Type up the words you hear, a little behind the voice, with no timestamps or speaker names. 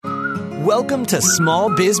Welcome to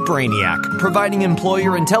Small Biz Brainiac, providing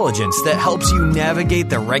employer intelligence that helps you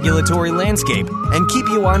navigate the regulatory landscape and keep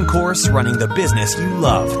you on course running the business you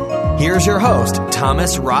love. Here's your host,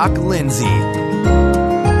 Thomas Rock Lindsay.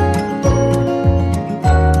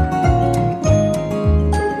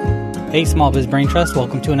 Hey, Small Biz Brain Trust.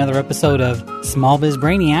 Welcome to another episode of Small Biz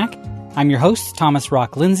Brainiac. I'm your host, Thomas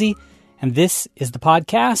Rock Lindsay, and this is the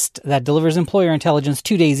podcast that delivers employer intelligence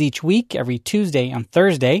 2 days each week, every Tuesday and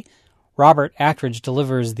Thursday. Robert Attridge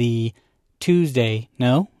delivers the Thursday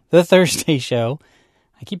show.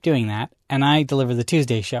 I keep doing that, and I deliver the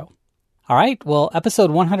Tuesday show. All right, well,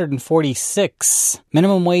 episode 146,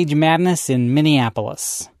 Minimum Wage Madness in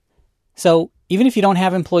Minneapolis. So, even if you don't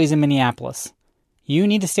have employees in Minneapolis, you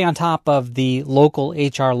need to stay on top of the local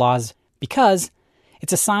HR laws because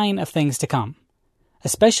it's a sign of things to come,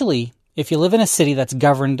 especially if you live in a city that's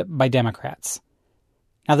governed by Democrats.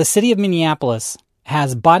 Now, the city of Minneapolis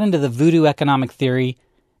has bought into the voodoo economic theory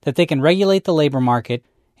that they can regulate the labor market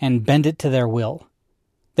and bend it to their will.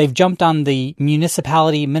 They've jumped on the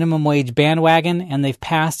municipality minimum wage bandwagon, and they've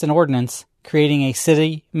passed an ordinance creating a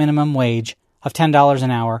city minimum wage of $10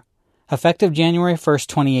 an hour, effective January 1st,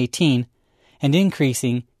 2018, and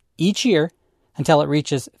increasing each year until it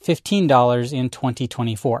reaches $15 in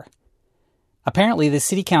 2024. Apparently, the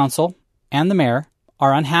city council and the mayor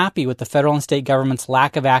are unhappy with the federal and state government's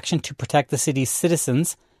lack of action to protect the city's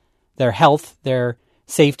citizens, their health, their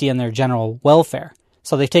safety, and their general welfare.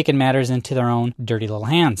 So they've taken matters into their own dirty little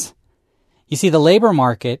hands. You see, the labor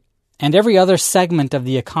market and every other segment of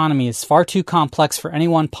the economy is far too complex for any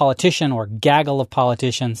one politician or gaggle of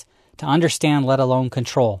politicians to understand, let alone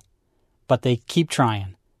control. But they keep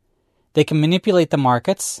trying. They can manipulate the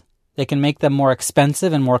markets. They can make them more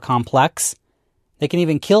expensive and more complex. They can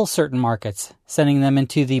even kill certain markets, sending them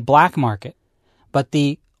into the black market. But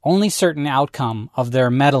the only certain outcome of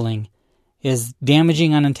their meddling is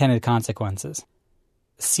damaging unintended consequences.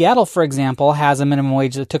 Seattle, for example, has a minimum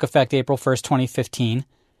wage that took effect April 1st, 2015,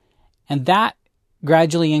 and that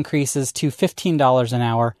gradually increases to $15 an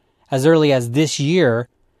hour as early as this year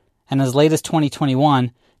and as late as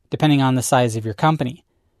 2021, depending on the size of your company.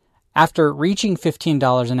 After reaching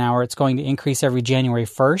 $15 an hour, it's going to increase every January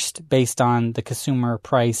 1st based on the consumer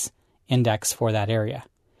price index for that area.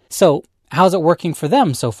 So, how's it working for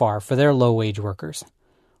them so far, for their low-wage workers?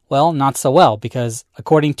 Well, not so well, because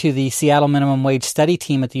according to the Seattle Minimum Wage Study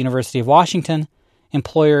Team at the University of Washington,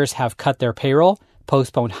 employers have cut their payroll,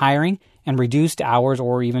 postponed hiring, and reduced hours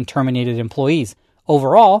or even terminated employees.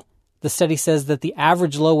 Overall, the study says that the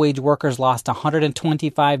average low-wage workers lost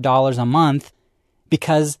 $125 a month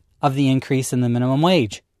because of the increase in the minimum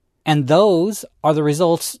wage. And those are the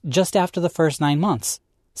results just after the first 9 months,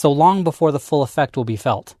 so long before the full effect will be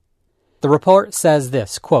felt. The report says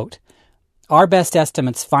this, quote, "Our best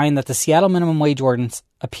estimates find that the Seattle Minimum Wage Ordinance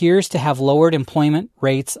appears to have lowered employment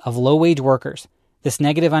rates of low-wage workers. This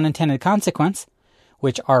negative unintended consequence,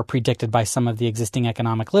 which are predicted by some of the existing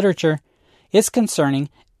economic literature, is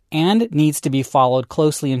concerning and needs to be followed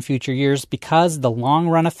closely in future years because the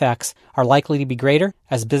long-run effects are likely to be greater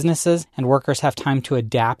as businesses and workers have time to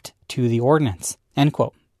adapt to the ordinance." End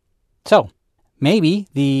quote. So, maybe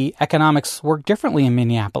the economics work differently in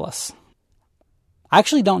Minneapolis. I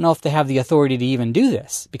actually don't know if they have the authority to even do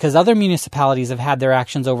this, because other municipalities have had their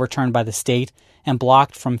actions overturned by the state and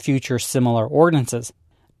blocked from future similar ordinances.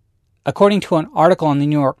 According to an article on the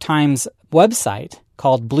New York Times website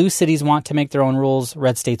called "Blue Cities Want to Make Their Own Rules,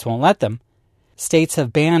 Red States Won't Let Them," states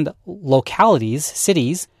have banned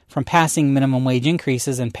cities, from passing minimum wage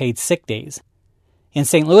increases and paid sick days. In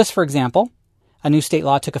St. Louis, for example, a new state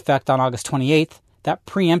law took effect on August 28th that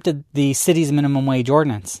preempted the city's minimum wage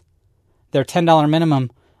ordinance. Their $10 minimum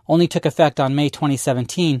only took effect on May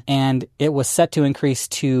 2017, and it was set to increase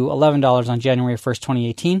to $11 on January 1st,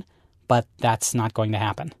 2018, but that's not going to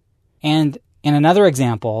happen. And in another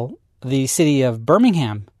example, the city of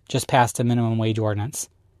Birmingham just passed a minimum wage ordinance,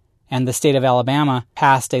 and the state of Alabama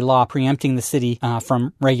passed a law preempting the city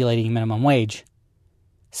from regulating minimum wage.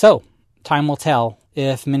 So, time will tell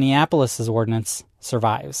if Minneapolis's ordinance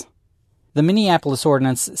survives. The Minneapolis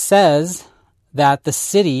ordinance says that the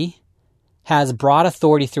city has broad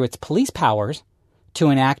authority through its police powers to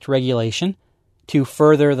enact regulation to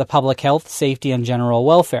further the public health, safety, and general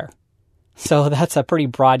welfare. So that's a pretty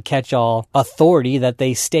broad catch-all authority that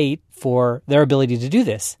they state for their ability to do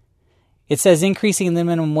this. It says increasing the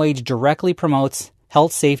minimum wage directly promotes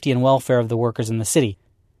health, safety, and welfare of the workers in the city.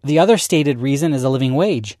 The other stated reason is a living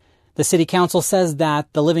wage. The city council says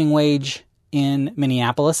that the living wage in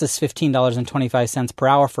Minneapolis is $15.25 per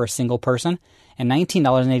hour for a single person and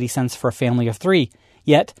 $19.80 for a family of three.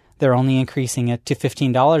 Yet, they're only increasing it to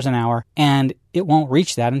 $15 an hour, and it won't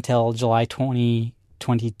reach that until July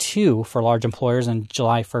 2022 for large employers and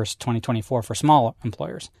July 1st, 2024 for small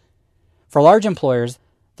employers. For large employers,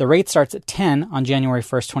 the rate starts at 10 on January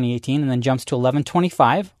 1st, 2018, and then jumps to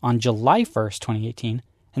 $11.25 on July 1st, 2018,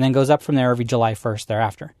 and then goes up from there every July 1st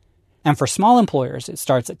thereafter. And for small employers, it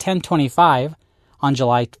starts at $10.25 on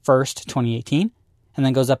July 1st, 2018, and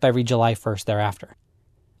then goes up every July 1st thereafter.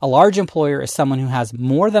 A large employer is someone who has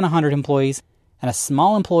more than 100 employees, and a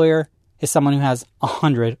small employer is someone who has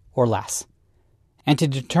 100 or less. And to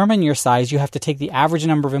determine your size, you have to take the average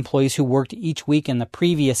number of employees who worked each week in the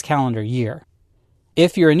previous calendar year.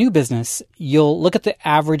 If you're a new business, you'll look at the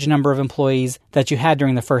average number of employees that you had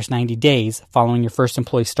during the first 90 days following your first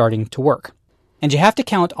employee starting to work. And you have to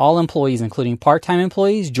count all employees, including part-time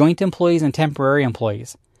employees, joint employees, and temporary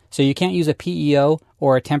employees. So you can't use a PEO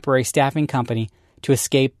or a temporary staffing company to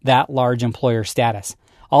escape that large employer status.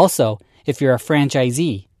 Also, if you're a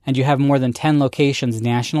franchisee and you have more than 10 locations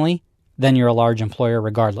nationally, then you're a large employer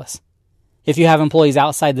regardless. If you have employees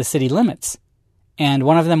outside the city limits, and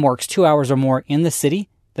one of them works 2 hours or more in the city,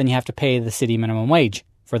 then you have to pay the city minimum wage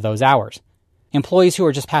for those hours. Employees who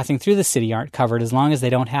are just passing through the city aren't covered as long as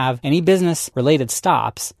they don't have any business-related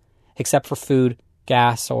stops except for food,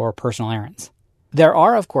 gas, or personal errands. There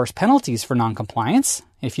are, of course, penalties for noncompliance.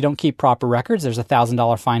 If you don't keep proper records, there's a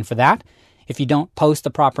 $1,000 fine for that. If you don't post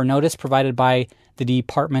the proper notice provided by the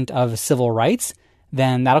Department of Civil Rights,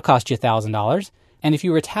 then that'll cost you $1,000. And if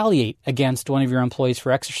you retaliate against one of your employees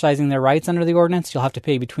for exercising their rights under the ordinance, you'll have to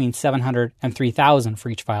pay between $700 and $3,000 for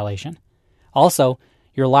each violation. Also,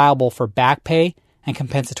 you're liable for back pay and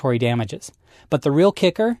compensatory damages. But the real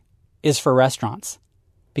kicker is for restaurants,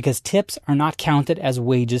 because tips are not counted as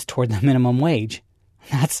wages toward the minimum wage.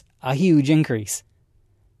 That's a huge increase.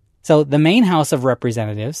 So the Maine House of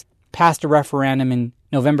Representatives passed a referendum in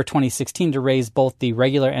November 2016 to raise both the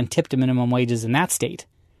regular and tipped minimum wages in that state.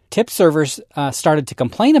 Tip servers started to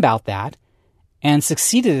complain about that and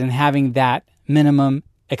succeeded in having that minimum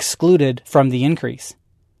excluded from the increase.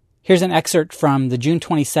 Here's an excerpt from the June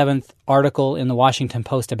 27th article in the Washington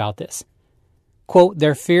Post about this. Quote,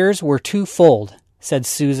 "Their fears were twofold," said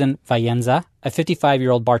Susan Vayenza, a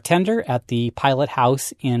 55-year-old bartender at the Pilot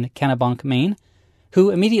House in Kennebunk, Maine, who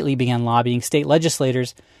immediately began lobbying state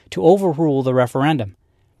legislators to overrule the referendum.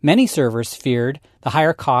 Many servers feared the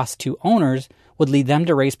higher cost to owners would lead them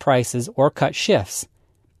to raise prices or cut shifts.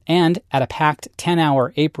 And at a packed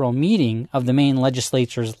 10-hour April meeting of the Maine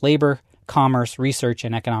legislature's Labor, Commerce, Research,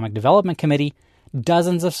 and Economic Development Committee,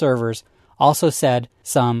 dozens of servers also said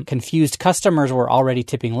some confused customers were already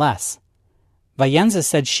tipping less. Vayenza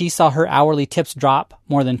said she saw her hourly tips drop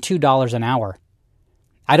more than $2 an hour.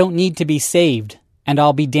 "I don't need to be saved, and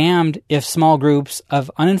I'll be damned if small groups of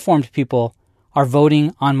uninformed people are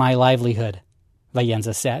voting on my livelihood,"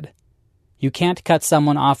 Vayenza said. "You can't cut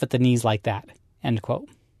someone off at the knees like that." End quote.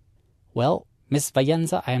 Well, Miss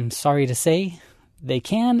Vayenza, I'm sorry to say, they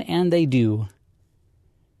can and they do.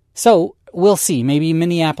 So we'll see. Maybe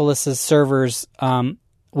Minneapolis's servers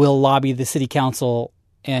will lobby the city council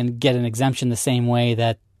and get an exemption the same way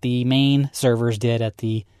that the Maine servers did at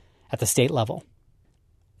the state level.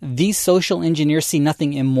 These social engineers see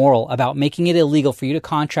nothing immoral about making it illegal for you to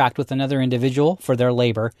contract with another individual for their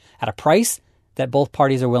labor at a price that both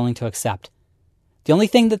parties are willing to accept. The only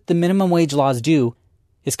thing that the minimum wage laws do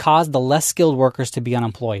is cause the less skilled workers to be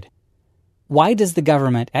unemployed. Why does the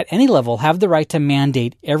government at any level have the right to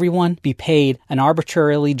mandate everyone be paid an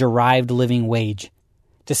arbitrarily derived living wage?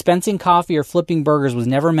 Dispensing coffee or flipping burgers was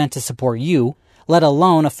never meant to support you, let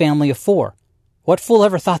alone a family of 4. What fool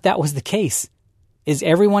ever thought that was the case? Is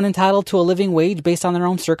everyone entitled to a living wage based on their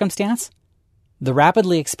own circumstance? The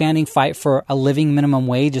rapidly expanding fight for a living minimum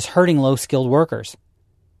wage is hurting low-skilled workers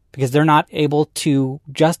because they're not able to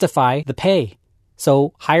justify the pay.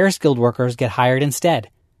 So higher-skilled workers get hired instead.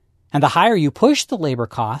 And the higher you push the labor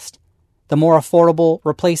cost, the more affordable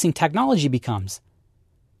replacing technology becomes.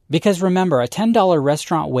 Because remember, a $10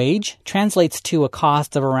 restaurant wage translates to a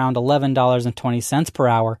cost of around $11.20 per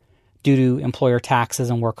hour due to employer taxes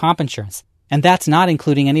and work comp insurance. And that's not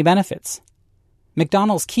including any benefits.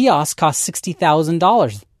 McDonald's kiosk costs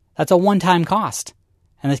 $60,000. That's a one-time cost.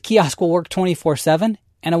 And the kiosk will work 24/7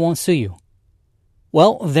 and it won't sue you.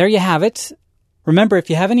 Well, there you have it. Remember, if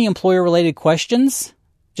you have any employer-related questions,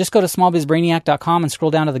 just go to smallbizbrainiac.com and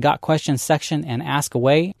scroll down to the Got Questions section and ask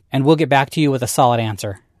away, and we'll get back to you with a solid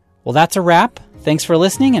answer. Well, that's a wrap. Thanks for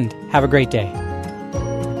listening and have a great day.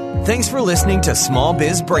 Thanks for listening to Small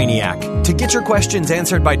Biz Brainiac. To get your questions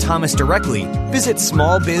answered by Thomas directly, visit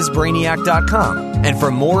smallbizbrainiac.com. And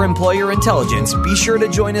for more employer intelligence, be sure to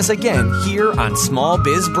join us again here on Small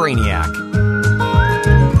Biz Brainiac.